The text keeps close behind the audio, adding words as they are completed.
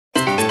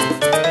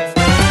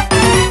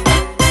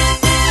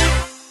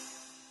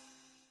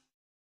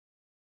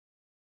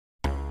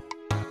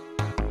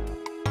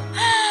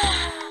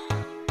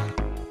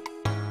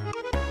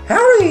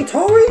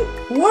Tori,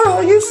 why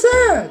are you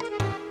sad?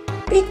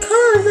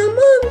 Because I'm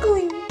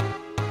ugly.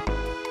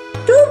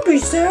 Don't be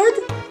sad.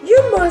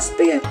 You must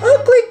be an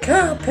ugly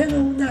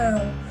caterpillar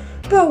now.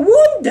 But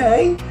one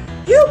day,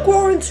 you'll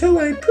grow into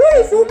a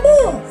beautiful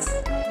moth.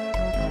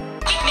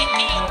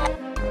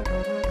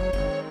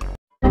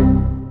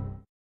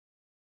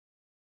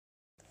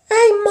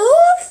 Hey,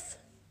 Moth?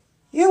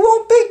 You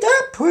won't be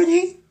that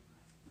pretty.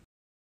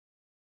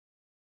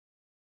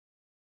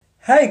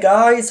 Hey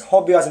guys,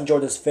 hope you guys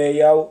enjoyed this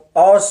video.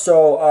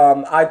 Also,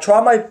 I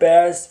tried my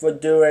best for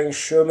doing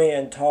Shroomy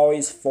and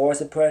Tori's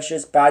voice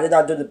impressions, but I did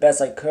not do the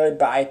best I could.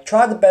 But I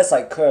tried the best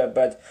I could,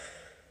 but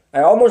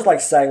I almost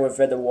like sang with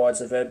the words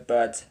of it,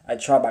 but I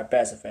tried my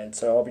best of it,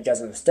 so I hope you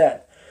guys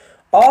understand.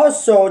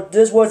 Also,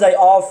 this was a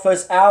all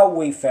first out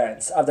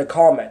reference of the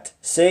comment.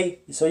 See?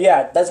 So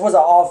yeah, this was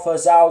an all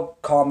first out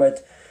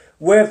comment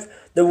with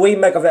the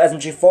remake of the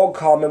SMG4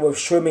 comment with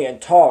Shroomy and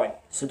Tori.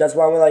 So that's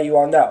what I want to let you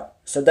all know.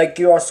 So thank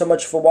you all so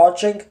much for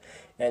watching,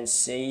 and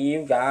see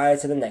you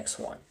guys in the next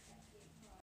one.